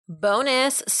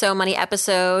Bonus So Money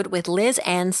episode with Liz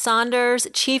Ann Sonders,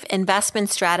 Chief Investment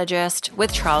Strategist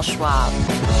with Charles Schwab.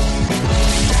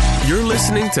 You're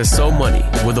listening to So Money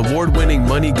with award-winning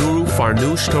money guru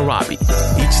Farnoosh Torabi.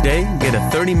 Each day, get a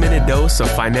 30-minute dose of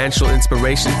financial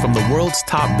inspiration from the world's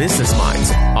top business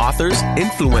minds, authors,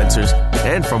 influencers,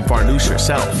 and from Farnoosh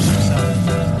herself.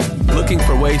 Looking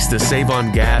for ways to save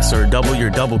on gas or double your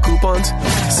double coupons?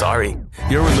 Sorry,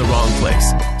 you're in the wrong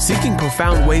place. Seeking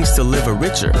profound ways to live a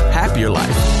richer, happier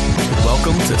life.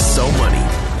 Welcome to So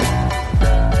Money.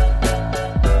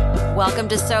 Welcome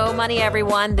to So Money,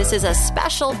 everyone. This is a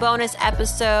special bonus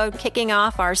episode kicking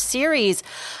off our series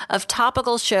of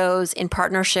topical shows in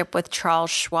partnership with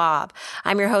Charles Schwab.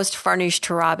 I'm your host, Farnoosh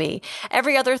Torabi.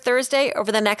 Every other Thursday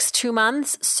over the next 2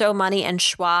 months, So Money and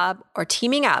Schwab are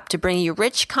teaming up to bring you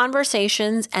rich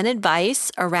conversations and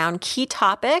advice around key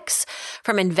topics,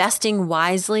 from investing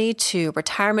wisely to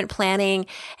retirement planning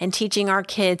and teaching our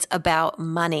kids about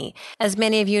money. As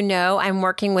many of you know, I'm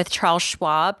working with Charles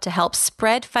Schwab to help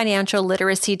spread financial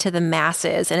literacy to the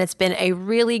masses, and it's been a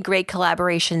really great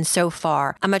collaboration so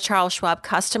far. I'm a Charles Schwab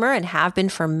customer and have been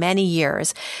for many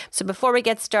years. So before we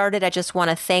get started, I just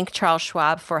want to thank Charles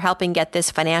Schwab for helping get this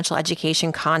financial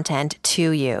education content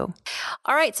to you.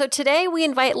 All right, so today we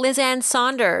invite Liz Ann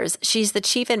Sonders. She's the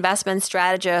Chief Investment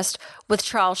Strategist with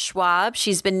Charles Schwab.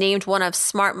 She's been named one of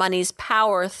Smart Money's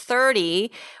Power 30,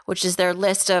 which is their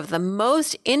list of the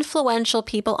most influential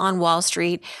people on Wall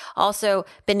Street. Also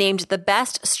been named the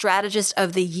best strategist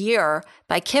of the year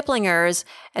by Kiplinger's.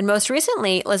 And most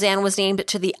recently, Liz Ann was named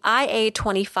to the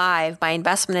IA25 by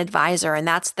Investment Advisor. And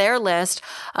that's their list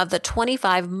of the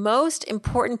 25 most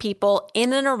important people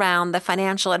in and around the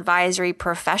financial advisory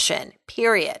profession,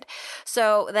 period.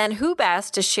 So then who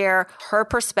best to share her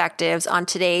perspectives on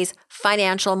today's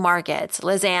financial markets?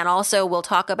 Liz Ann also will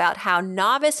talk about how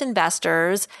novice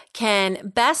investors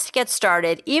can best get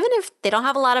started, even if they don't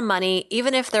have a lot of money,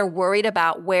 even if they're worried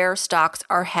about where stocks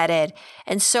are headed,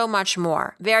 and so much more.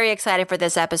 Very excited for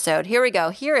this episode. Here we go.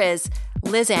 Here is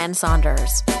Liz Ann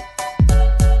Sonders.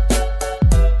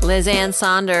 Liz Ann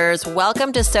Sonders,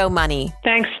 welcome to So Money.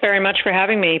 Thanks very much for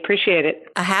having me. Appreciate it.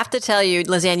 I have to tell you,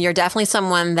 Liz Ann, you're definitely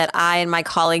someone that I and my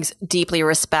colleagues deeply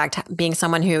respect, being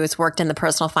someone who has worked in the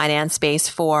personal finance space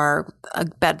for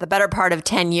the better part of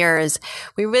 10 years.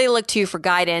 We really look to you for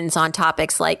guidance on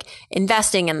topics like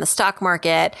investing in the stock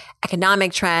market,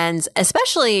 economic trends,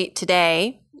 especially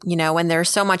today, when there's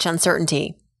so much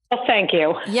uncertainty. Well, thank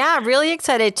you. Yeah, really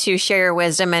excited to share your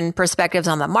wisdom and perspectives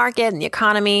on the market and the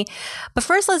economy. But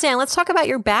first, Liz Ann, let's talk about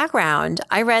your background.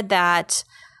 I read that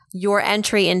your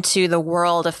entry into the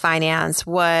world of finance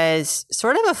was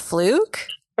sort of a fluke.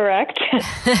 Correct.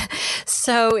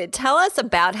 So tell us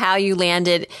about how you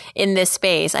landed in this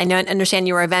space. I understand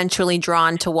you were eventually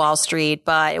drawn to Wall Street,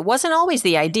 but it wasn't always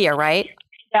the idea, right?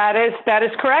 That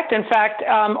is correct. In fact,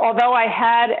 although I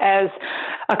had as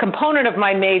a component of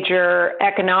my major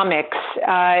economics,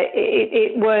 I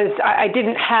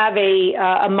didn't have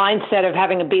a mindset of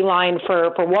having a beeline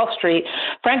for Wall Street.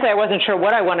 Frankly, I wasn't sure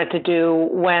what I wanted to do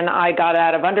when I got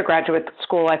out of undergraduate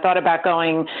school. I thought about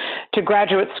going to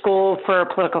graduate school for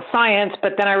political science,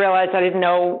 but then I realized I didn't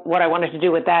know what I wanted to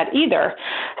do with that either.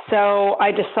 So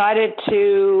I decided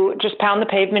to just pound the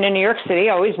pavement in New York City.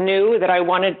 I always knew that I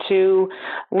wanted to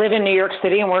live in New York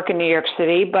City and work in New York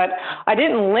City, but I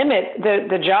didn't limit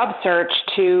the job search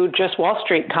to just Wall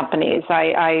Street companies.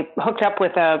 I hooked up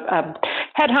with a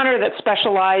headhunter that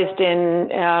specialized in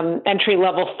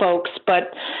entry-level folks,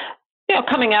 but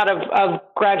coming out of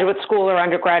graduate school or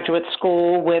undergraduate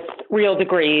school with real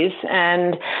degrees.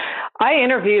 And I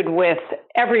interviewed with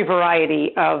every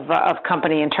variety of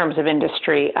company in terms of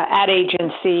industry, ad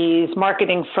agencies,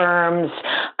 marketing firms,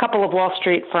 a couple of Wall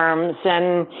Street firms,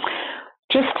 and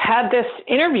just had this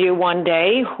interview one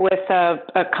day with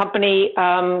a company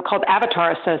called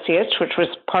Avatar Associates, which was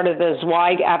part of the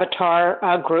Zweig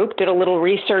Avatar group, did a little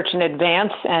research in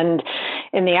advance and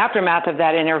in the aftermath of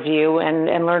that interview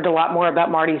and learned a lot more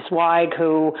about Marty Zweig,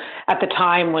 who at the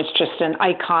time was just an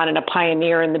icon and a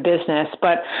pioneer in the business.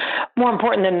 But more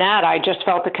important than that, I just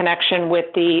felt a connection with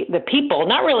the people,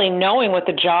 not really knowing what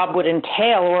the job would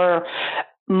entail or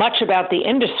much about the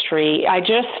industry.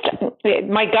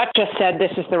 My gut just said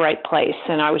this is the right place.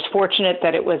 And I was fortunate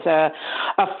that it was a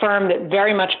firm that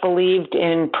very much believed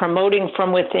in promoting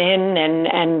from within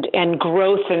and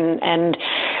growth and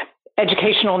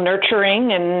educational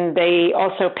nurturing. And they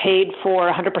also paid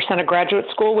for 100% of graduate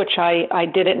school, which I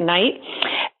did at night.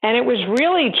 And it was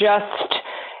really just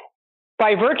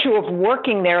by virtue of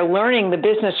working there, learning the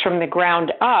business from the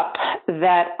ground up,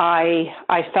 that I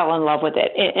fell in love with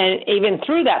it. And even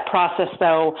through that process,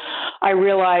 though, I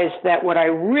realized that what I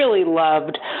really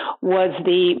loved was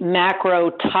the macro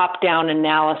top-down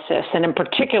analysis, and in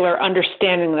particular,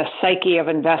 understanding the psyche of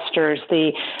investors,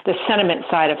 the sentiment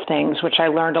side of things, which I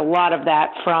learned a lot of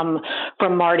that from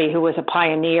Marty, who was a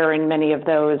pioneer in many of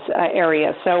those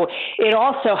areas. So it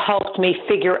also helped me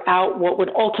figure out what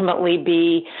would ultimately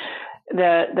be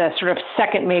the sort of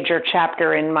second major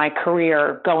chapter in my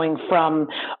career, going from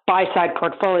buy-side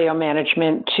portfolio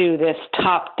management to this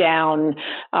top-down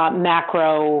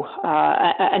macro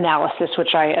analysis,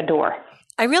 which I adore.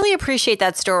 I really appreciate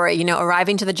that story,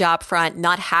 arriving to the job front,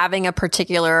 not having a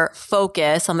particular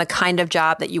focus on the kind of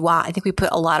job that you want. I think we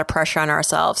put a lot of pressure on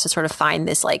ourselves to sort of find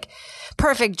this like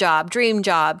perfect job, dream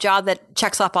job that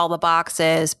checks off all the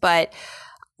boxes. But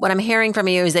what I'm hearing from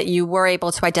you is that you were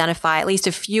able to identify at least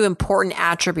a few important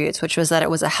attributes, which was that it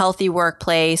was a healthy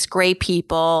workplace, great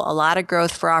people, a lot of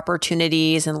growth for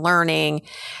opportunities and learning.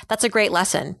 That's a great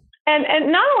lesson.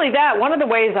 And not only that, one of the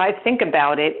ways I think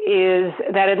about it is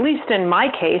that, at least in my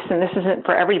case, and this isn't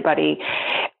for everybody,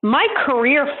 my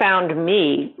career found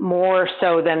me more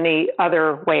so than the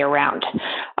other way around.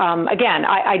 Again,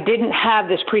 I didn't have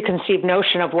this preconceived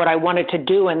notion of what I wanted to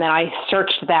do, and then I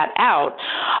searched that out.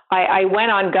 I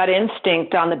went on gut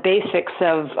instinct on the basics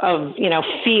of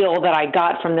feel that I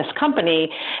got from this company,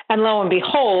 and lo and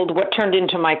behold, what turned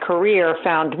into my career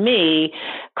found me,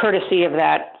 courtesy of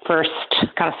that first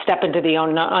kind of step into the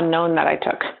unknown that I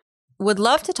took. Would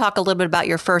love to talk a little bit about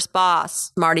your first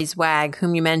boss, Marty Zweig,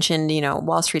 whom you mentioned,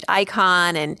 Wall Street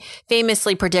icon and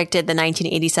famously predicted the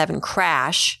 1987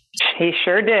 crash. He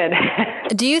sure did.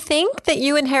 Do you think that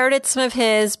you inherited some of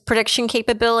his prediction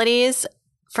capabilities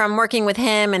from working with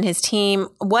him and his team?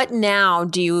 What now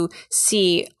do you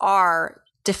see are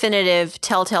definitive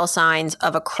telltale signs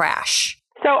of a crash?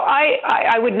 So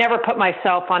I would never put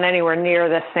myself on anywhere near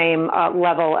the same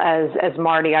level as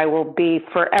Marty. I will be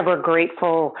forever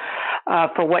grateful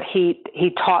for what he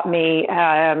taught me.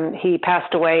 He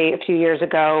passed away a few years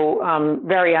ago,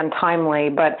 very untimely,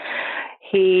 but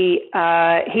he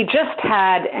just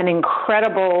had an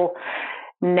incredible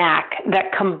knack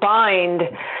that combined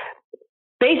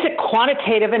basic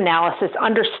quantitative analysis,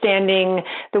 understanding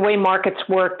the way markets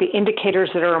work, the indicators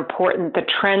that are important, the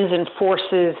trends and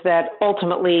forces that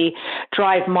ultimately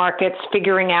drive markets,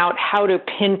 figuring out how to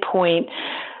pinpoint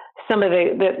some of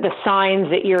the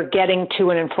signs that you're getting to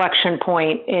an inflection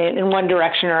point in one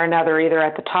direction or another, either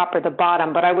at the top or the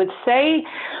bottom. But I would say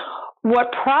what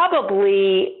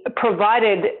probably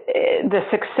provided the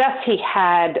success he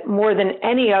had more than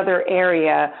any other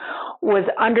area was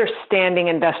understanding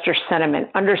investor sentiment,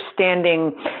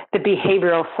 understanding the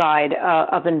behavioral side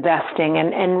of investing,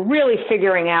 and really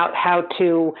figuring out how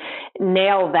to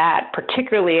nail that,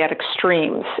 particularly at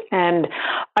extremes. And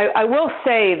I will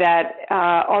say that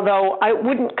although I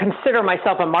wouldn't consider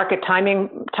myself a market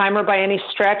timer by any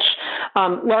stretch,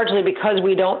 largely because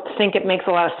we don't think it makes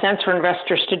a lot of sense for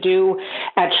investors to do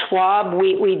at Schwab,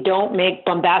 we don't make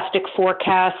bombastic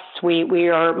forecasts. We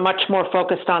are much more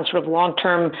focused on sort of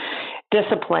long-term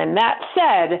discipline. That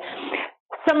said,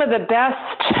 some of the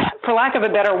best, for lack of a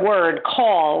better word,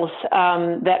 calls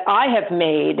that I have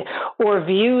made, or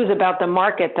views about the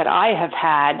market that I have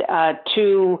had,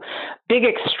 two big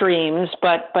extremes,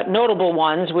 but notable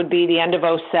ones, would be the end of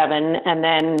 2007 and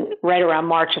then right around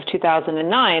March of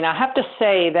 2009. I have to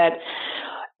say that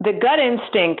the gut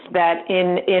instinct that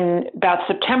in about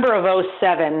September of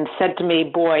 2007 said to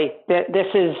me, boy, this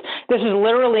is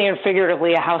literally and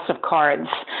figuratively a house of cards.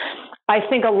 I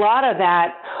think a lot of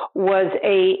that was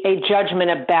a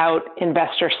judgment about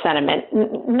investor sentiment,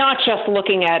 not just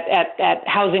looking at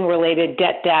housing-related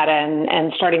debt data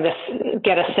and starting to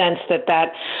get a sense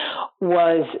that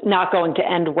was not going to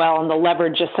end well and the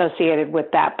leverage associated with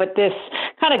that, but this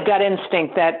kind of gut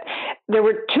instinct that there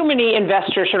were too many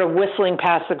investors sort of whistling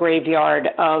past the graveyard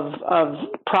of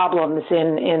problems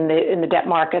in the debt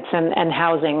markets and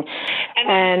housing.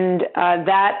 And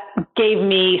that gave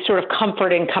me sort of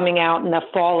comfort in coming out in the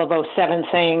fall of 2007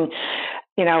 saying,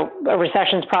 a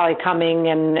recession's probably coming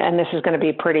and this is going to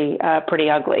be pretty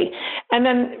ugly. And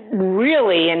then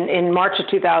really in March of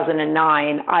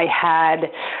 2009, I had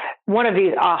one of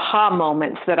these aha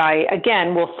moments that I,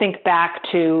 again, will think back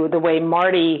to the way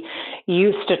Marty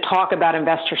used to talk about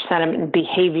investor sentiment and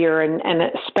behavior, and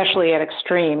especially at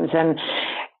extremes. And,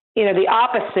 the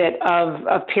opposite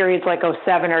of periods like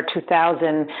 2007 or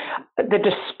 2000, the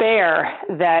despair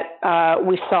that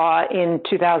we saw in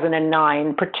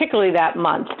 2009, particularly that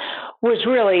month, was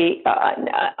really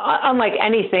unlike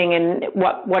anything in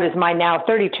what is my now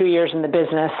 32 years in the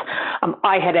business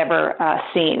I had ever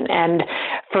seen. And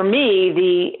for me,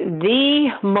 the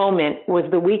moment was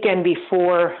the weekend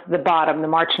before the bottom, the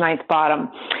March 9th bottom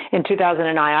in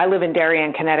 2009. I live in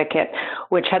Darien, Connecticut,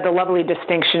 which had the lovely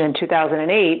distinction in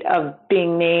 2008 of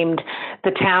being named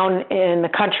the town in the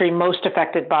country most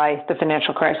affected by the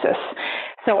financial crisis.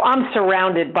 So I'm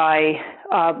surrounded by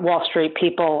Wall Street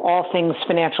people, all things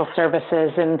financial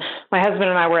services. And my husband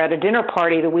and I were at a dinner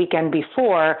party the weekend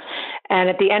before. And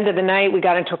at the end of the night, we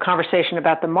got into a conversation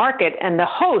about the market. And the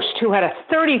host, who had a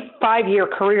 35-year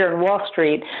career in Wall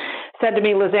Street, said to me,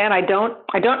 Lizanne, I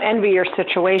don't envy your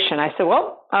situation. I said,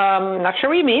 well, not sure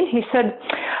what you mean. He said,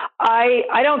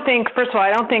 I don't think, first of all,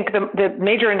 I don't think the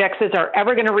major indexes are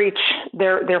ever going to reach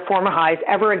their former highs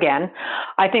ever again.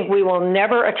 I think we will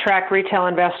never attract retail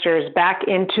investors back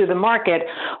into the market,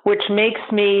 which makes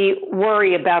me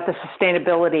worry about the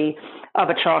sustainability of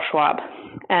a Charles Schwab.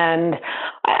 And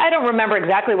I don't remember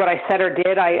exactly what I said or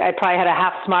did. I probably had a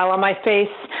half smile on my face.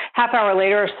 Half hour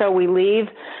later or so, we leave.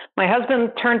 My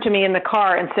husband turned to me in the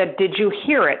car and said, did you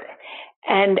hear it?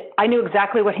 And I knew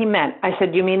exactly what he meant. I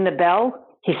said, you mean the bell?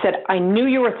 He said, I knew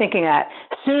you were thinking that.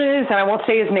 As soon as, and I won't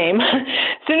say his name,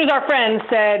 as soon as our friend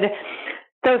said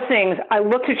those things, I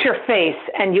looked at your face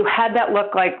and you had that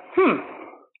look like,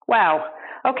 wow,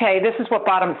 okay, this is what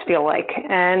bottoms feel like.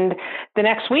 And the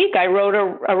next week I wrote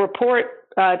a report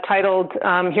titled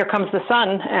Here Comes the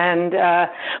Sun. And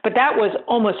but that was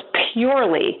almost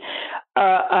purely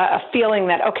a feeling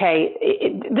that, okay,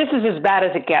 this is as bad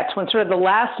as it gets. When sort of the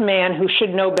last man who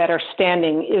should know better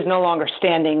standing is no longer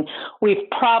standing, we've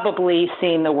probably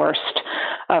seen the worst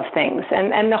of things.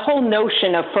 And the whole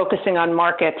notion of focusing on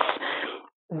markets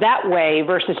that way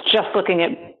versus just looking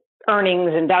at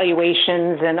earnings and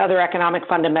valuations and other economic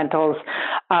fundamentals,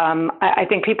 I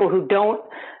think people who don't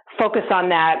focus on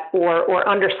that or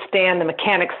understand the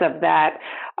mechanics of that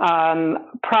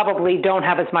probably don't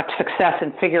have as much success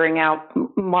in figuring out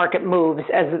market moves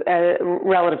as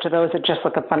relative to those that just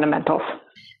look at fundamentals.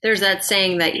 There's that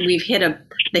saying that we've hit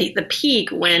the peak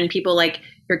when people like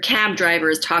your cab driver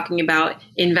is talking about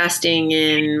investing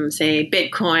in, say,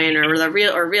 Bitcoin or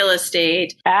real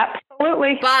estate.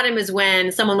 Absolutely. Bottom is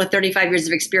when someone with 35 years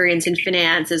of experience in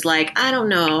finance is like, I don't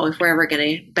know if we're ever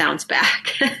going to bounce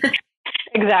back.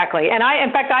 Exactly. And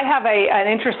in fact, I have an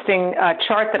interesting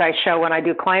chart that I show when I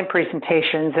do client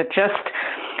presentations. It just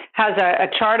has a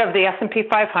chart of the S&P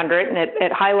 500, and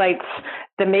it highlights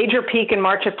the major peak in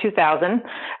March of 2000,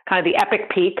 kind of the epic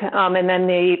peak, and then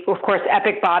the, of course,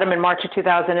 epic bottom in March of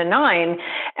 2009.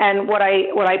 And what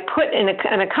I put in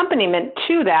an accompaniment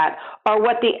to that are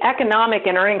what the economic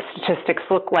and earnings statistics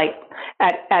look like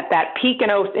at that peak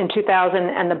in 2000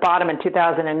 and the bottom in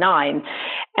 2009.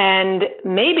 And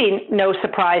maybe no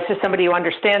surprise to somebody who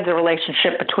understands the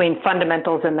relationship between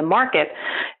fundamentals and the market.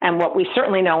 And what we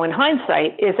certainly know in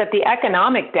hindsight is that the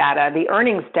economic data, the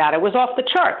earnings data, was off the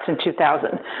charts in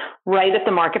 2000, right at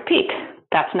the market peak.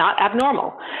 That's not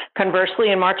abnormal.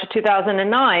 Conversely, in March of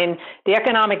 2009, the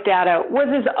economic data was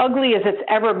as ugly as it's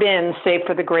ever been, save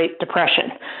for the Great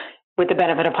Depression. With the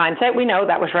benefit of hindsight, we know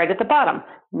that was right at the bottom.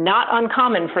 Not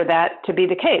uncommon for that to be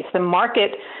the case. The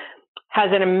market has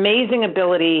an amazing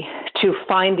ability to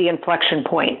find the inflection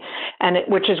point,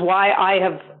 which is why I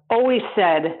have always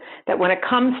said that when it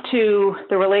comes to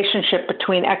the relationship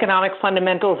between economic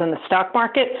fundamentals and the stock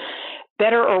market,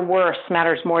 better or worse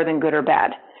matters more than good or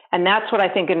bad. And that's what I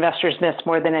think investors miss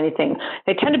more than anything.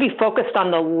 They tend to be focused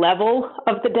on the level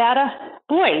of the data.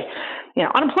 Boy,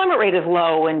 unemployment rate is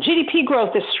low and GDP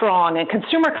growth is strong and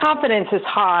consumer confidence is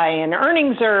high and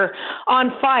earnings are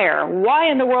on fire.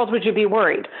 Why in the world would you be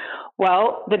worried?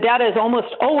 Well, the data is almost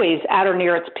always at or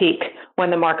near its peak when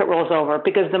the market rolls over,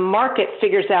 because the market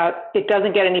figures out it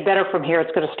doesn't get any better from here. It's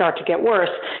going to start to get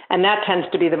worse. And that tends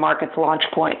to be the market's launch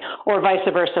point, or vice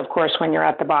versa, of course, when you're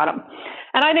at the bottom.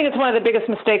 And I think it's one of the biggest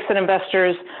mistakes that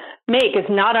investors make is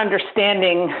not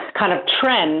understanding kind of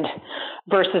trend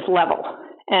versus level.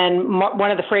 And one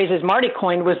of the phrases Marty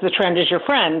coined was the trend is your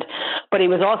friend, but he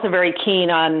was also very keen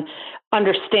on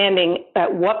understanding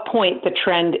at what point the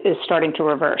trend is starting to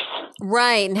reverse.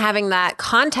 Right. And having that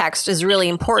context is really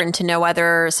important to know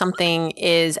whether something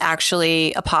is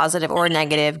actually a positive or a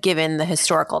negative, given the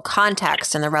historical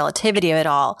context and the relativity of it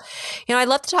all. I'd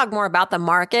love to talk more about the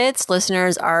markets.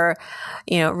 Listeners are,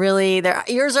 really, their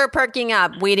ears are perking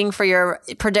up, waiting for your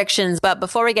predictions. But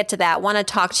before we get to that, I want to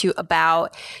talk to you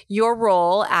about your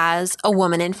role as a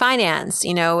woman in finance.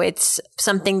 It's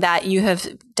something that you have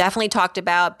definitely talked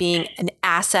about being an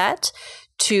asset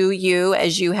to you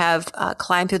as you have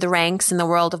climbed through the ranks in the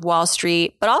world of Wall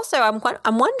Street. But also,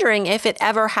 I'm wondering if it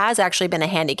ever has actually been a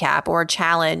handicap or a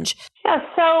challenge. Yeah,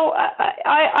 so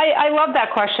I love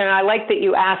that question. I like that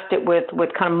you asked it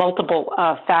with kind of multiple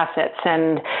facets,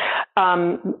 and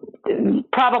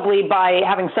probably by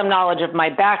having some knowledge of my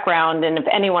background, and if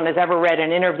anyone has ever read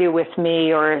an interview with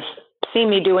me or seen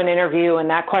me do an interview and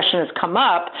that question has come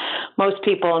up, most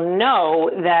people know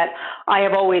that I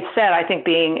have always said, I think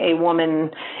being a woman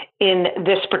in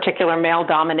this particular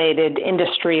male-dominated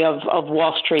industry of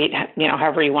Wall Street,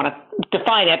 however you want to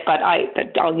define it, but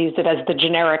I'll use it as the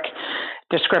generic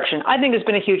description, I think has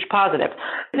been a huge positive.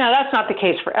 Now, that's not the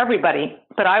case for everybody,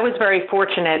 but I was very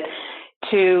fortunate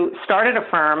to start at a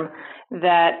firm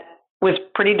that was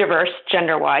pretty diverse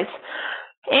gender-wise,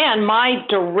 and my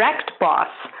direct boss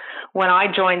when I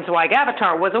joined Zweig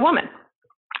Avatar was a woman.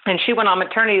 And she went on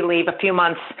maternity leave a few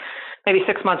months, maybe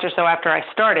 6 months or so after I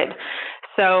started.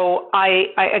 So I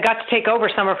got to take over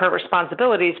some of her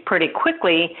responsibilities pretty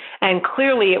quickly. And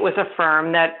clearly it was a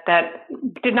firm that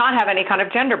did not have any kind of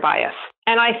gender bias.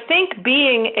 And I think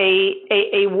being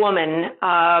a woman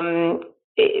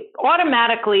it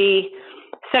automatically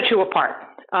sets you apart.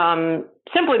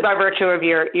 Simply by virtue of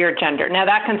your gender. Now,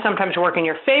 that can sometimes work in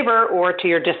your favor or to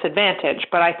your disadvantage,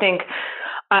 but I think,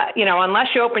 unless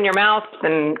you open your mouth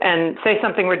and say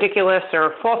something ridiculous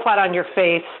or fall flat on your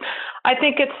face, I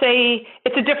think it's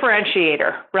a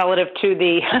differentiator relative to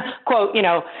the, quote,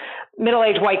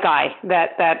 middle-aged white guy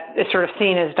that is sort of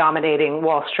seen as dominating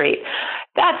Wall Street.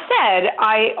 That said,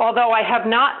 although I have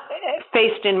not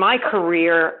faced in my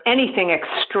career anything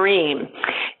extreme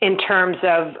in terms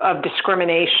of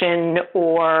discrimination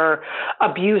or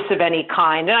abuse of any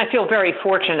kind, and I feel very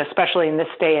fortunate, especially in this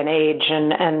day and age,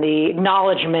 and the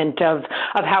acknowledgement of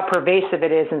how pervasive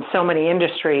it is in so many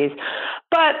industries.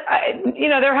 But,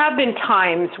 there have been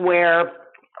times where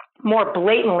more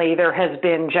blatantly there has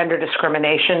been gender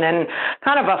discrimination, and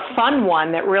kind of a fun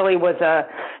one that really was a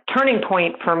turning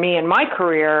point for me in my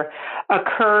career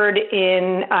occurred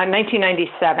in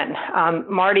 1997.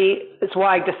 Marty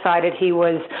Zweig decided he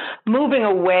was moving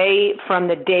away from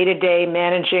the day-to-day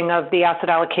managing of the asset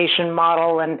allocation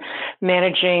model and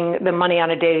managing the money on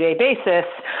a day-to-day basis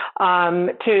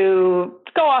to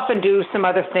go off and do some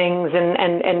other things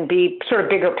and be sort of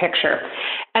bigger picture.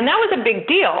 And that was a big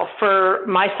deal for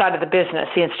my side of the business,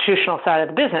 the institutional side of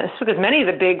the business, because many of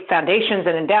the big foundations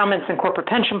and endowments and corporate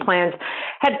pension plans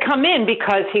had come in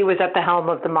because he was at the helm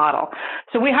of the model.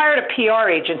 So we hired a PR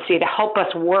agency to help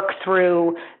us work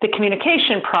through the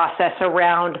communication process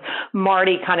around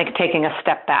Marty kind of taking a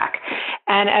step back.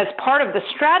 And as part of the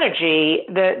strategy,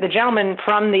 the gentleman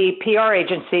from the PR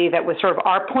agency that was sort of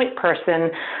our point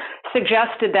person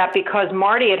suggested that because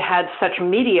Marty had such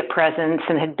media presence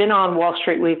and had been on Wall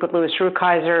Street Week with Louis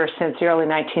Rukeyser since the early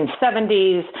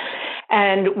 1970s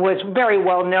and was very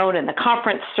well known in the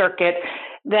conference circuit,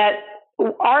 that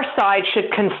our side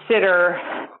should consider,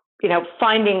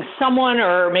 finding someone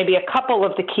or maybe a couple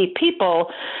of the key people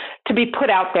to be put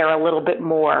out there a little bit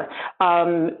more,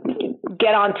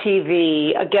 get on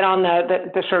TV, get on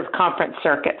the sort of conference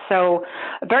circuit. So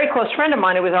a very close friend of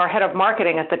mine, who was our head of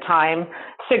marketing at the time,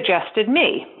 suggested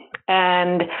me.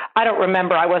 And I don't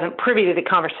remember, I wasn't privy to the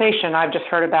conversation. I've just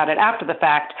heard about it after the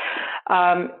fact.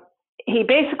 He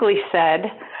basically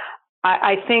said,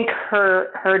 I think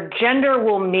her gender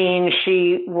will mean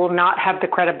she will not have the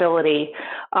credibility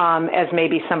as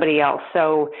maybe somebody else.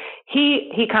 So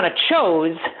he kind of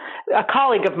chose a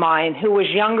colleague of mine who was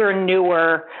younger,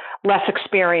 newer, less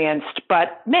experienced,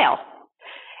 but male.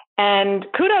 And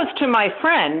kudos to my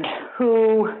friend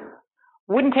who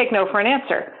wouldn't take no for an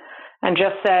answer and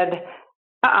just said,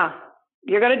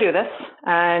 you're going to do this,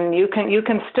 and you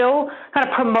can still kind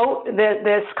of promote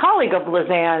this colleague of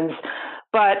Lizanne's,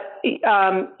 but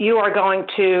you are going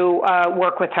to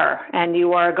work with her, and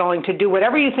you are going to do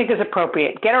whatever you think is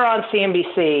appropriate. Get her on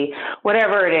CNBC,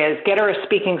 whatever it is. Get her a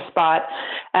speaking spot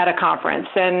at a conference.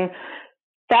 And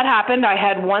that happened. I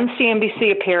had one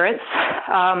CNBC appearance.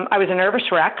 I was a nervous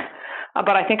wreck,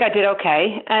 but I think I did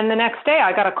okay. And the next day,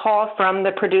 I got a call from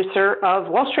the producer of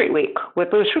Wall Street Week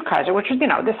with Louis Rukeyser, which is,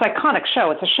 this iconic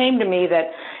show. It's a shame to me that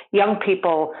young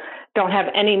people don't have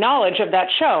any knowledge of that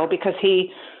show because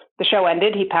the show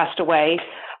ended, he passed away.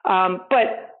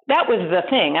 But that was the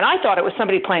thing. And I thought it was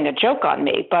somebody playing a joke on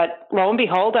me. But lo and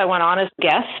behold, I went on as a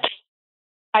guest.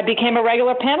 I became a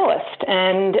regular panelist.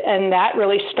 And that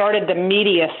really started the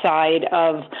media side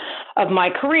of my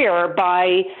career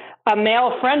by a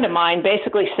male friend of mine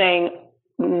basically saying,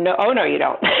 no, oh, no, you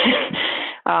don't.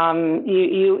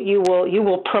 You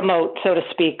will promote, so to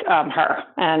speak, her.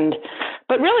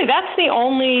 But really, that's the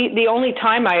only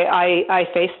time I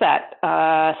face that.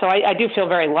 So I do feel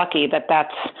very lucky that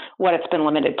that's what it's been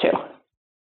limited to.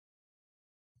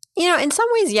 In some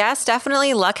ways, yes,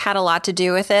 definitely luck had a lot to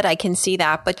do with it. I can see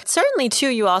that. But certainly, too,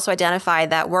 you also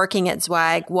identified that working at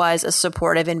Zweig was a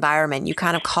supportive environment. You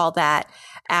kind of called that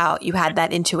out. You had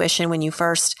that intuition when you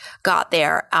first got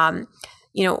there.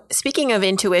 Speaking of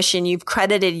intuition, you've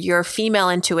credited your female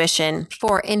intuition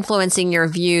for influencing your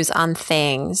views on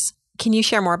things. Can you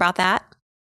share more about that?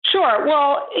 Sure.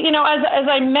 Well, as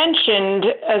I mentioned,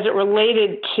 as it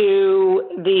related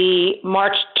to the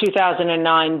March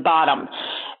 2009 bottom,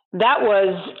 that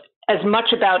was as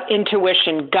much about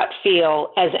intuition, gut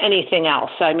feel, as anything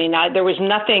else. I mean, there was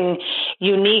nothing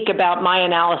unique about my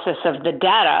analysis of the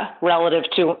data relative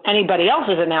to anybody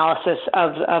else's analysis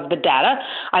of the data.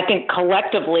 I think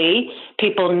collectively,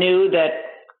 people knew that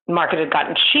the market had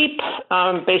gotten cheap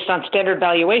based on standard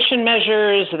valuation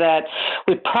measures, that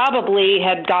we probably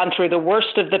had gone through the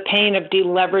worst of the pain of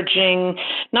deleveraging.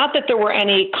 Not that there were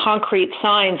any concrete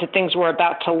signs that things were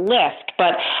about to lift,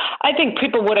 but I think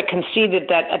people would have conceded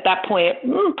that at that point,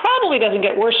 it probably doesn't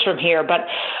get worse from here. But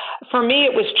for me,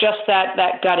 it was just that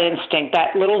gut instinct,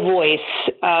 that little voice,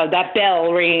 that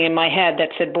bell ringing in my head that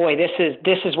said, boy, this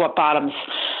is what bottoms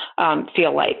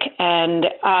feel like. And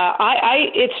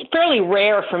it's fairly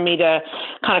rare for me to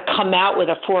kind of come out with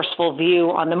a forceful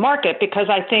view on the market, because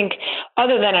I think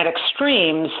other than at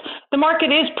extremes, the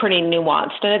market is pretty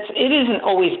nuanced, and it isn't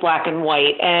always black and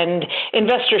white, and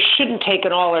investors shouldn't take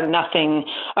an all or nothing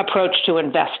approach to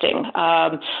investing.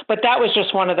 But that was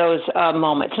just one of those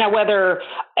moments. Now, whether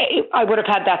I would have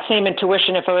had that same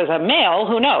intuition if I was a male,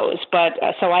 who knows? But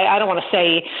so I don't want to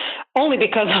say only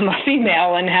because I'm a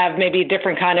female and have maybe a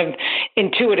different kind of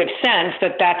intuitive sense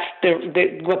that's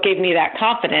what gave me that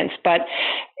confidence. But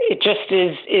it just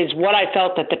is what I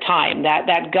felt at the time.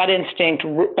 That gut instinct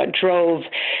drove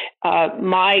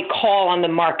my call on the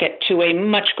market to a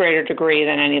much greater degree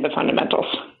than any of the fundamentals.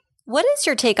 What is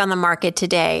your take on the market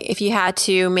today? If you had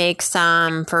to make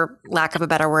some, for lack of a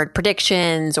better word,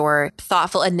 predictions or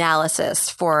thoughtful analysis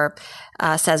for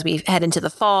us as we head into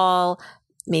the fall,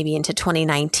 maybe into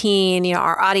 2019,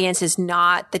 our audience is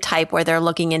not the type where they're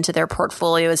looking into their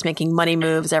portfolios, making money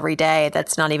moves every day.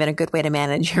 That's not even a good way to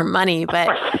manage your money. But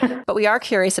we are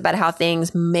curious about how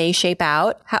things may shape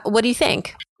out. What do you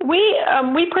think?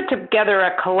 We put together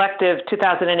a collective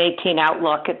 2018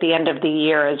 outlook at the end of the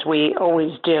year, as we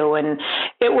always do, and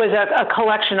it was a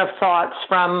collection of thoughts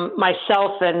from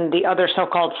myself and the other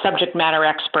so-called subject matter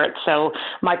experts. So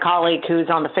my colleague who's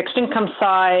on the fixed income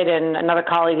side, and another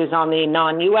colleague who's on the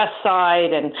non-U.S.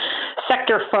 side, and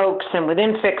sector folks, and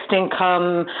within fixed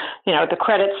income, the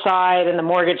credit side and the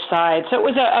mortgage side. So it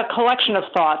was a collection of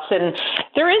thoughts, and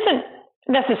there isn't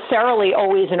necessarily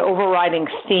always an overriding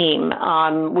theme.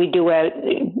 We do a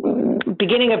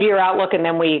beginning of year outlook, and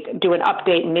then we do an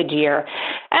update mid-year.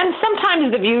 And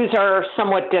sometimes the views are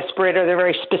somewhat disparate, or they're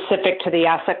very specific to the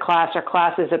asset class or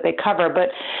classes that they cover. But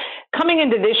coming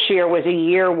into this year was a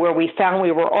year where we found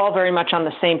we were all very much on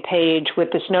the same page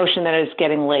with this notion that it's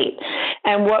getting late.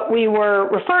 And what we were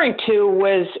referring to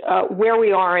was where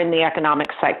we are in the economic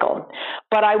cycle.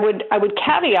 But I would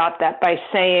caveat that by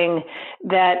saying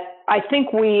that I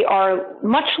think we are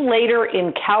much later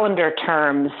in calendar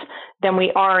terms than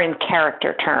we are in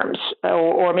character terms.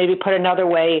 Or maybe put another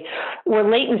way, we're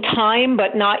late in time,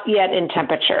 but not yet in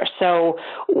temperature. So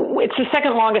it's the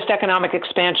second longest economic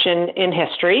expansion in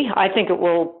history. I think it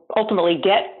will ultimately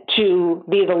get to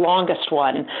be the longest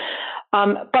one.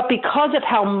 But because of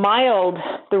how mild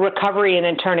the recovery and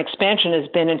in turn expansion has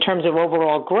been in terms of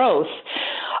overall growth,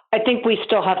 I think we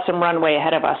still have some runway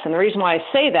ahead of us. And the reason why I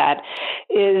say that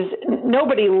is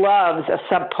nobody loves a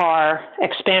subpar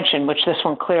expansion, which this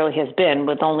one clearly has been,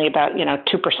 with only about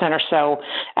 2% or so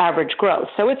average growth.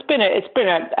 So it's been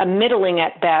a middling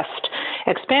at best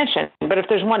expansion. But if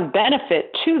there's one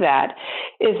benefit to that,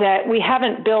 is that we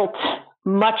haven't built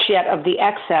much yet of the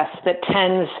excess that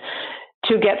tends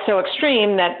to get so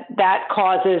extreme that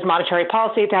causes monetary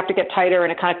policy to have to get tighter,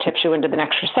 and it kind of tips you into the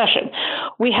next recession.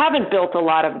 We haven't built a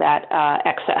lot of that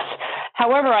excess.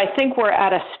 However, I think we're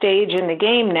at a stage in the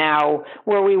game now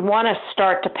where we want to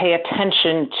start to pay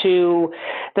attention to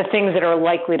the things that are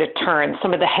likely to turn,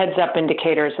 some of the heads-up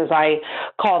indicators, as I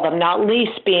call them, not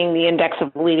least being the index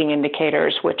of leading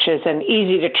indicators, which is an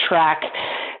easy-to-track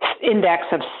index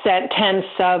of 10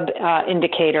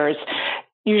 sub-indicators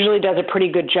usually does a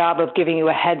pretty good job of giving you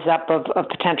a heads up of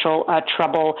potential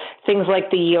trouble. Things like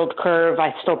the yield curve,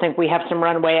 I still think we have some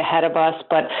runway ahead of us,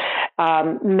 but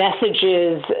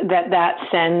messages that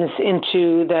sends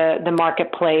into the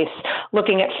marketplace,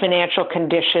 looking at financial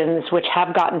conditions, which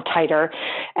have gotten tighter.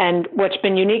 And what's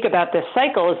been unique about this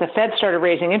cycle is the Fed started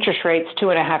raising interest rates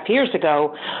 2.5 years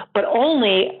ago, but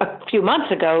only a few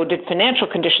months ago did financial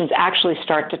conditions actually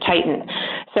start to tighten.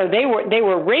 So they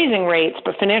were raising rates,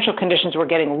 but financial conditions were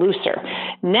getting looser.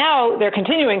 Now they're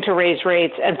continuing to raise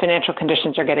rates and financial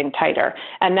conditions are getting tighter.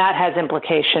 And that has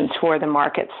implications for the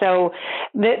market. So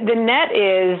the net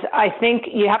is, I think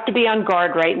you have to be on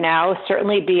guard right now,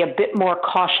 certainly be a bit more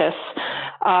cautious.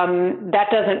 That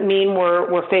doesn't mean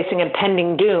we're facing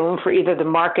impending doom for either the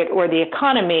market or the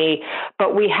economy,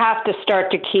 but we have to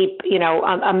start to keep,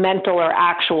 a mental or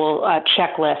actual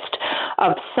checklist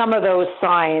of some of those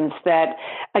signs that,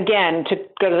 again, to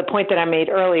go to the point that I made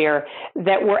earlier,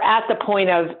 that we're at the point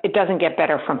of it doesn't get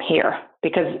better from here.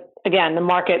 Because, again, the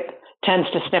market tends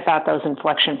to sniff out those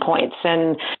inflection points.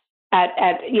 And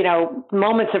at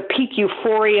moments of peak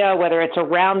euphoria, whether it's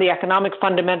around the economic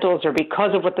fundamentals or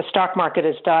because of what the stock market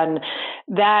has done,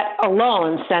 that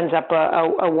alone sends up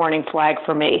a warning flag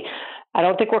for me. I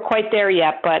don't think we're quite there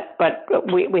yet, but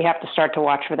we have to start to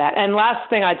watch for that. And last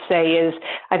thing I'd say is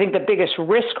I think the biggest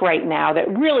risk right now that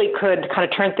really could kind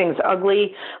of turn things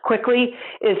ugly quickly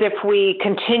is if we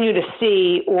continue to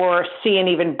see an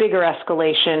even bigger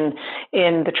escalation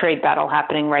in the trade battle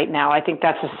happening right now. I think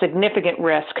that's a significant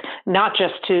risk, not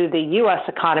just to the U.S.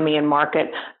 economy and market,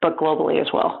 but globally as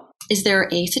well. Is there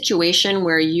a situation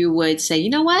where you would say, you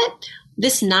know what,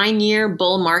 this 9-year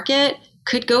bull market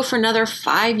could go for another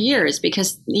 5 years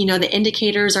because, the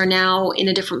indicators are now in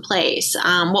a different place?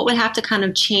 What would have to kind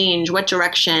of change? What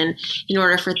direction in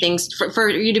order for things, for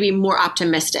you to be more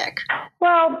optimistic?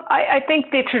 Well, I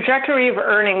think the trajectory of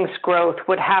earnings growth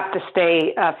would have to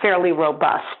stay fairly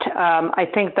robust. I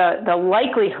think the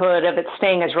likelihood of it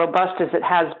staying as robust as it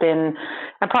has been,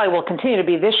 and probably will continue to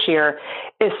be this year,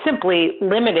 is simply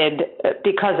limited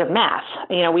because of math.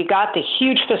 We got the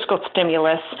huge fiscal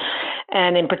stimulus,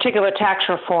 and in particular tax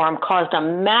reform caused a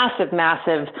massive,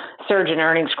 massive surge in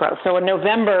earnings growth. So in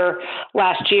November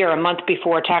last year, a month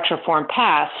before tax reform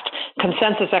passed,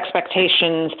 consensus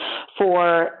expectations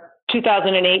for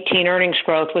 2018 earnings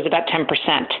growth was about 10%.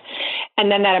 And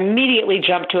then that immediately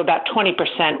jumped to about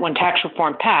 20% when tax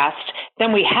reform passed.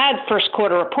 Then we had first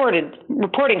quarter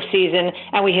reporting season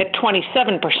and we hit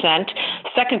 27%.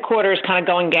 Second quarter is kind of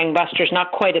going gangbusters,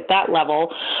 not quite at that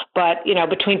level, but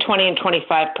between 20 and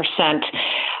 25%.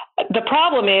 The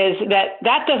problem is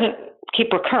that doesn't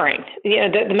keep recurring.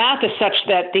 The math is such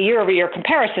that the year-over-year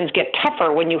comparisons get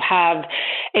tougher when you have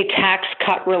a tax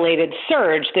cut related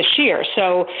surge this year.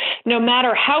 So no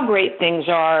matter how great things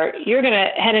are, you're going to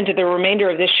head into the remainder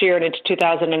of this year and into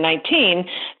 2019,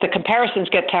 the comparisons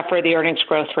get tougher, the earnings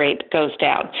growth rate goes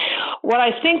down. What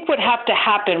I think would have to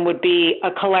happen would be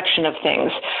a collection of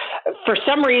things. For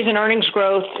some reason, earnings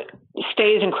growth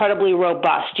stays incredibly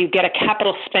robust. You get a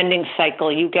capital spending cycle.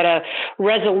 You get a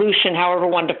resolution, however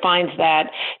one defines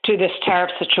that, to this tariff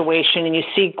situation, and you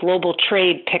see global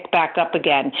trade pick back up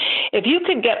again. If you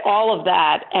could get all of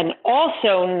that and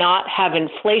also not have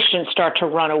inflation start to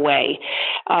run away,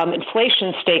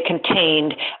 inflation stay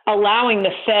contained, allowing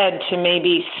the Fed to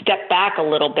maybe step back a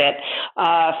little bit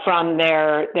from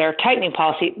their tightening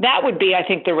policy, that would be, I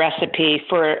think, the recipe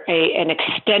for an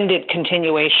extended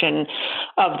continuation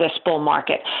of this bull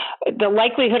market. The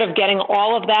likelihood of getting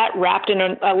all of that wrapped in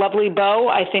a lovely bow,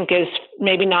 I think, is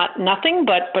maybe not nothing,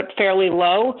 but fairly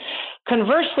low.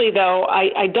 Conversely, though,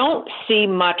 I don't see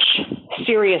much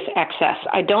serious excess.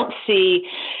 I don't see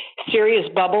serious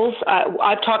bubbles.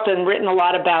 I've talked and written a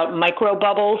lot about micro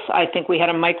bubbles. I think we had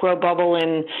a micro bubble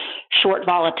in short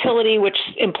volatility, which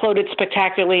imploded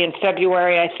spectacularly in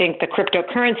February. I think the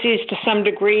cryptocurrencies to some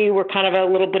degree were kind of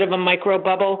a little bit of a micro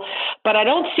bubble, but I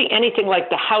don't see anything like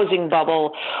the housing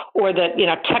bubble or the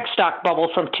tech stock bubble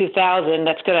from 2000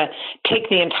 that's going to take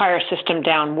the entire system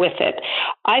down with it.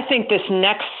 I think this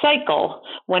next cycle,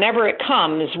 whenever it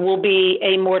comes, will be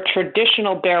a more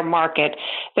traditional bear market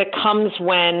that comes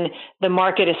when the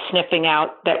market is sniffing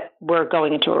out that we're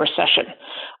going into a recession.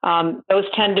 Those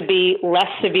tend to be less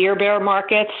severe bear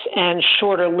markets and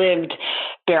shorter-lived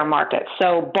bear markets.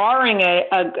 So barring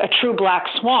a true black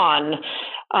swan,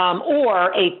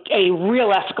 or a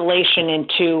real escalation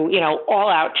into,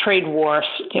 all-out trade wars,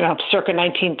 circa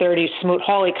 1930s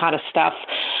Smoot-Hawley kind of stuff,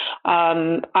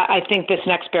 I think this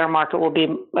next bear market will be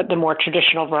the more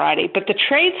traditional variety. But the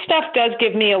trade stuff does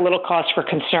give me a little cause for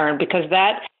concern because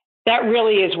that That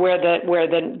really is where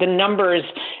the numbers,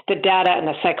 the data, and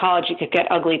the psychology could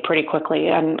get ugly pretty quickly.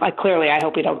 And I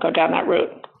hope we don't go down that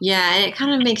route. Yeah, and it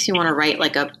kind of makes you want to write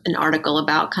like an article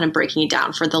about kind of breaking it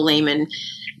down for the layman,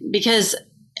 because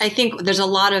I think there's a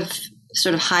lot of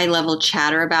sort of high level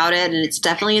chatter about it, and it's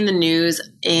definitely in the news.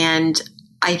 And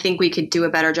I think we could do a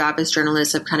better job as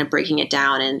journalists of kind of breaking it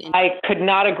down. And I could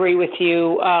not agree with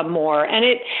you more.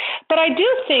 But I do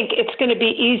think it's going to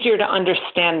be easier to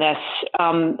understand this,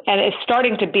 and it's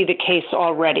starting to be the case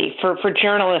already for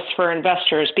journalists, for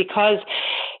investors, because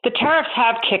the tariffs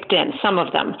have kicked in, some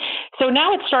of them. So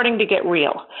now it's starting to get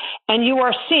real. And you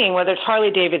are seeing, whether it's Harley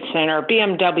Davidson or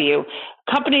BMW,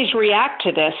 companies react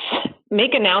to this,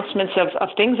 make announcements of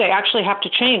things they actually have to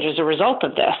change as a result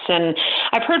of this. And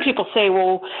I've heard people say,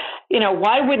 well,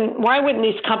 why wouldn't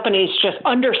these companies just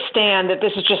understand that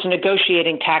this is just a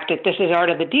negotiating tactic? This is part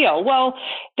of the deal. Well,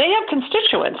 they have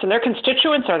constituents, and their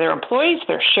constituents are their employees,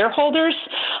 their shareholders,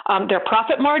 their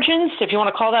profit margins, if you want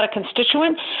to call that a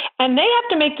constituent, and they have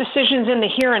to make decisions in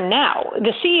the here and now.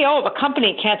 The CEO of a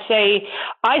company can't say,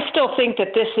 I still think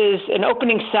that this is an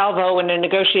opening salvo and a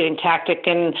negotiating tactic,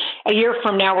 and a year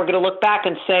from now we're going to look back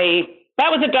and say, that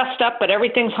was a dust up, but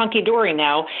everything's hunky-dory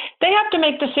now. They have to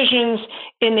make decisions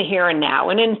in the here and now.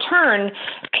 And in turn,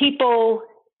 people,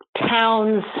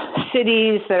 towns,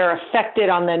 cities that are affected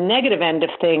on the negative end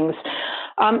of things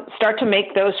start to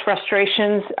make those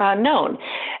frustrations known.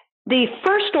 The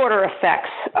first order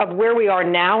effects of where we are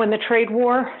now in the trade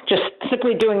war, just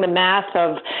simply doing the math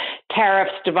of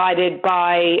tariffs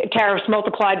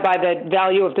multiplied by the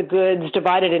value of the goods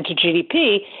divided into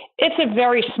GDP, it's a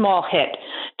very small hit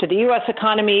to the U.S.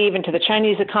 economy, even to the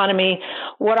Chinese economy.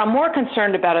 What I'm more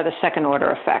concerned about are the second order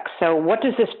effects. So what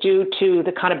does this do to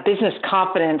the kind of business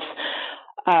confidence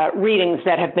readings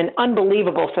that have been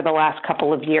unbelievable for the last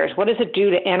couple of years? What does it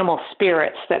do to animal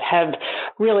spirits that have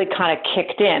really kind of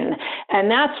kicked in? And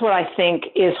that's what I think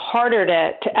is harder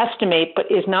to estimate, but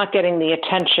is not getting the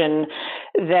attention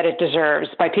that it deserves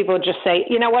by people who just say,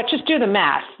 you know what, just do the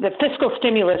math. The fiscal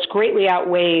stimulus greatly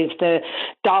outweighs the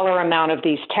dollar amount of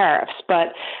these tariffs,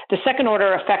 but the second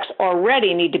order effects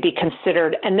already need to be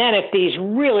considered. And then if these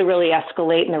really, really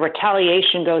escalate and the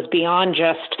retaliation goes beyond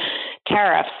just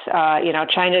tariffs,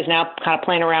 China is now kind of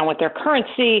playing around with their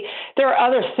currency. There are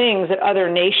other things that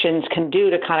other nations can do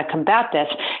to kind of combat this,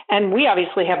 and we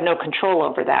obviously have no control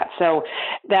over that. So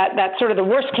that's sort of the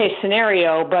worst case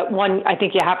scenario, but one I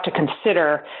think you have to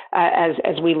consider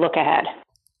as we look ahead.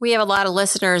 We have a lot of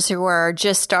listeners who are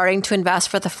just starting to invest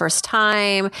for the first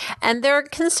time, and they're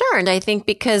concerned, I think,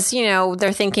 because,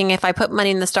 they're thinking, if I put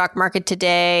money in the stock market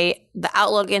today, the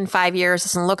outlook in 5 years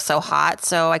doesn't look so hot,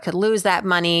 so I could lose that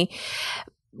money.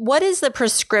 What is the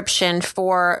prescription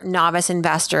for novice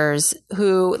investors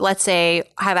who, let's say,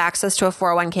 have access to a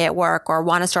 401k at work or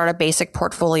want to start a basic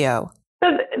portfolio?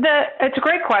 It's a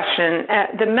great question.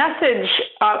 The message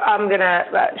I'm going to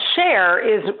share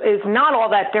is not all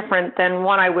that different than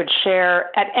one I would share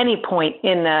at any point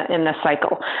in the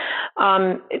cycle.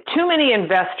 Too many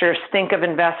investors think of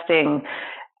investing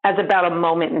as about a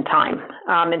moment in time.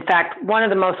 In fact, one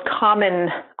of the most common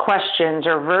questions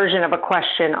or version of a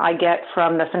question I get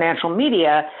from the financial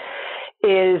media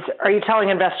is, are you telling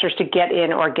investors to get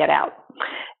in or get out?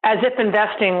 As if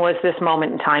investing was this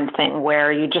moment in time thing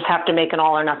where you just have to make an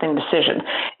all or nothing decision.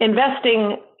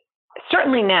 Investing,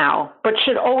 certainly now, but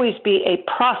should always be a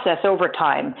process over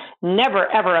time, never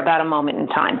ever about a moment in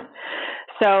time.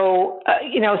 So,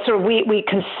 we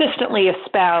consistently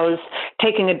espouse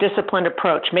taking a disciplined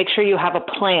approach. Make sure you have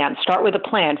a plan. Start with a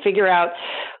plan. Figure out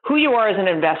who you are as an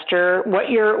investor, what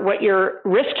your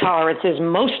risk tolerance is,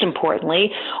 most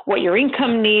importantly, what your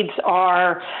income needs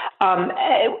are.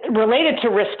 Related to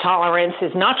risk tolerance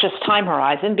is not just time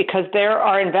horizon, because there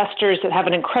are investors that have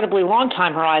an incredibly long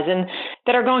time horizon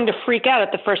that are going to freak out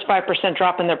at the first 5%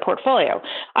 drop in their portfolio.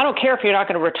 I don't care if you're not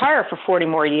going to retire for 40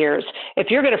 more years. If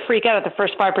you're going to freak out at the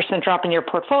first 5% drop in your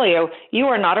portfolio, you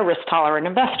are not a risk tolerant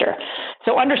investor.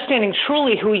 So understanding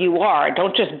truly who you are,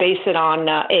 don't just base it on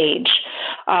age,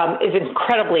 is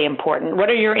incredibly important. What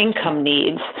are your income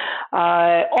needs?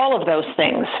 All of those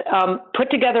things. Put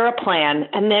together a plan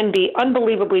and then be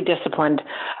unbelievably disciplined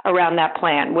around that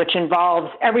plan, which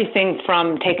involves everything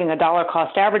from taking a dollar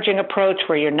cost averaging approach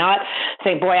where you're not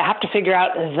saying, boy, I have to figure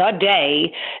out the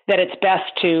day that it's best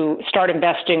to start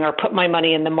investing or put my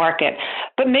money in the market,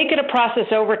 but make it a process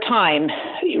over time.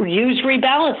 Use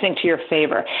rebalancing to your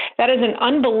favor. That is an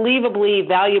unbelievably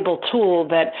valuable tool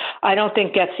that I don't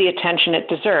think gets the attention it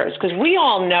deserves, because we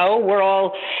all know we're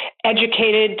all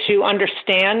educated to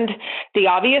understand the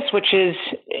obvious, which is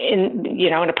in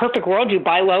a perfect world, you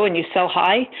buy low and you sell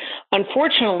high.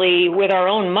 Unfortunately, with our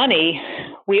own money,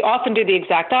 we often do the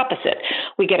exact opposite.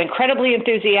 We get incredibly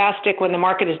enthusiastic when the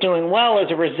market is doing well.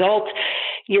 As a result,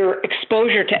 your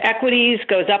exposure to equities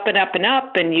goes up and up and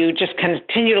up, and you just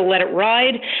continue to let it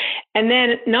ride. And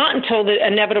then not until the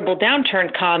inevitable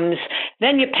downturn comes,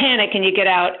 then you panic and you get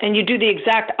out and you do the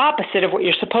exact opposite of what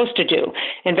you're supposed to do.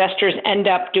 Investors end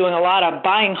up doing a lot of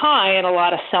buying high and a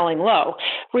lot of selling low.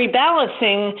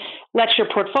 Rebalancing lets your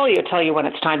portfolio tell you when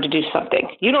it's time to do something.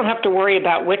 You don't have to worry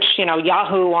about which,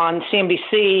 Yahoo on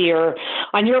CNBC or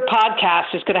on your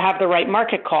podcast is going to have the right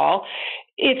market call.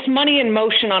 It's money in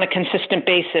motion on a consistent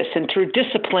basis, and through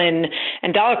discipline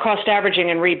and dollar cost averaging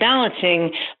and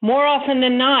rebalancing, more often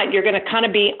than not, you're going to kind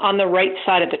of be on the right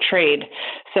side of the trade,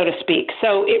 so to speak.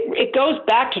 So it goes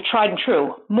back to tried and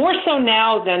true, more so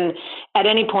now than at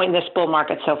any point in this bull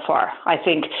market so far, I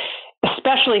think,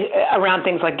 especially around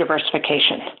things like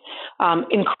diversification.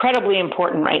 Incredibly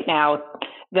important right now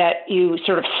that you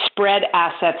sort of spread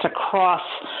assets across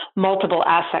multiple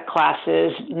asset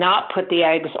classes, not put the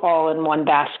eggs all in one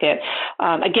basket,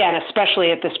 again,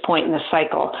 especially at this point in the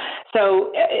cycle.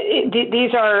 So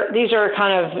these are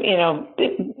kind of,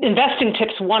 investing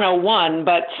tips 101,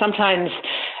 but sometimes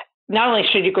not only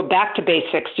should you go back to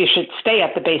basics, you should stay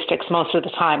at the basics most of the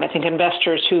time. I think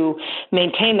investors who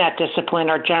maintain that discipline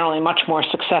are generally much more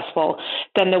successful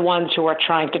than the ones who are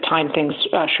trying to time things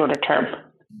shorter term.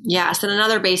 Yes. And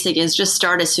another basic is just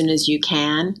start as soon as you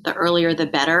can. The earlier, the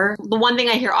better. The one thing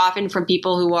I hear often from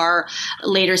people who are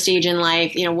later stage in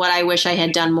life, what I wish I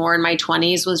had done more in my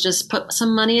 20s was just put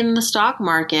some money in the stock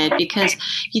market, because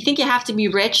you think you have to be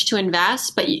rich to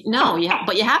invest, but you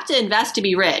have to invest to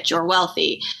be rich or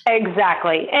wealthy.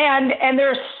 Exactly. And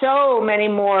there's so many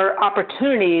more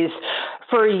opportunities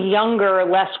for younger,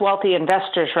 less wealthy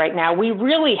investors right now. We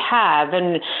really have,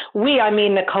 and I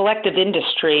mean the collective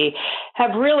industry,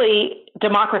 have really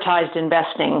democratized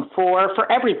investing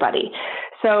for everybody.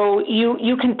 So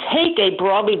you can take a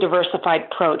broadly diversified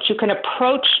approach. You can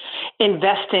approach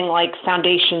investing like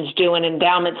foundations do and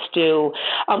endowments do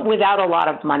without a lot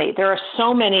of money. There are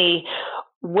so many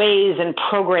ways and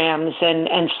programs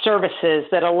and services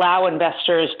that allow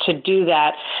investors to do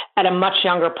that at a much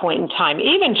younger point in time.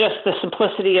 Even just the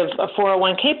simplicity of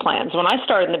 401k plans. When I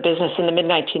started in the business in the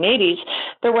mid-1980s,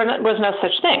 there was no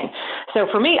such thing. So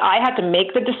for me, I had to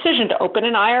make the decision to open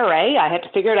an IRA. I had to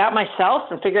figure it out myself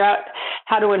and figure out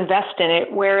how to invest in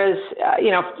it. Whereas,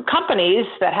 companies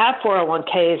that have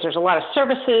 401ks, there's a lot of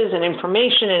services and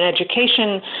information and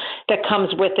education that comes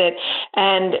with it.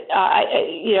 And,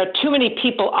 too many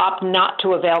people opt not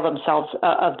to avail themselves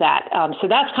of that. So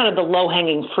that's kind of the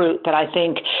low-hanging fruit that I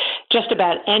think just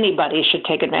about anybody should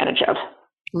take advantage of.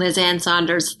 Liz Ann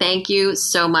Sonders, thank you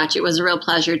so much. It was a real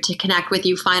pleasure to connect with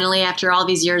you finally after all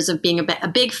these years of being a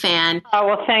big fan. Oh,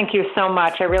 well, thank you so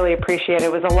much. I really appreciate it.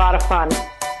 It was a lot of fun.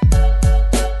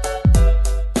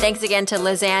 Thanks again to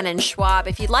Liz Ann and Schwab.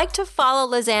 If you'd like to follow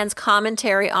Liz Ann's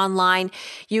commentary online,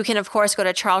 you can, of course, go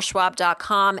to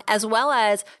charlesschwab.com as well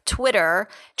as Twitter.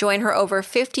 Join her over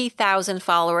 50,000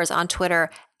 followers on Twitter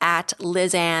at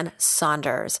Liz Ann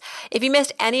Sonders. If you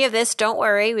missed any of this, don't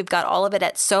worry. We've got all of it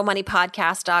at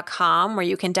SoMoneyPodcast.com, where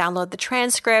you can download the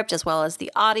transcript as well as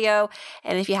the audio.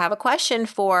 And if you have a question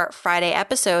for Friday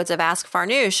episodes of Ask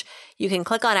Farnoosh, you can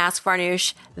click on Ask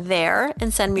Farnoosh there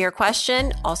and send me your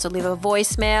question. Also leave a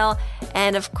voicemail.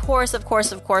 And of course,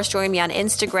 join me on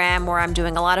Instagram, where I'm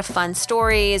doing a lot of fun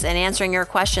stories and answering your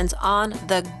questions on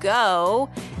the go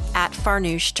at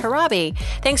Farnoosh Torabi.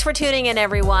 Thanks for tuning in,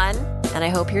 everyone. And I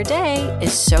hope your day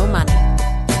is so money.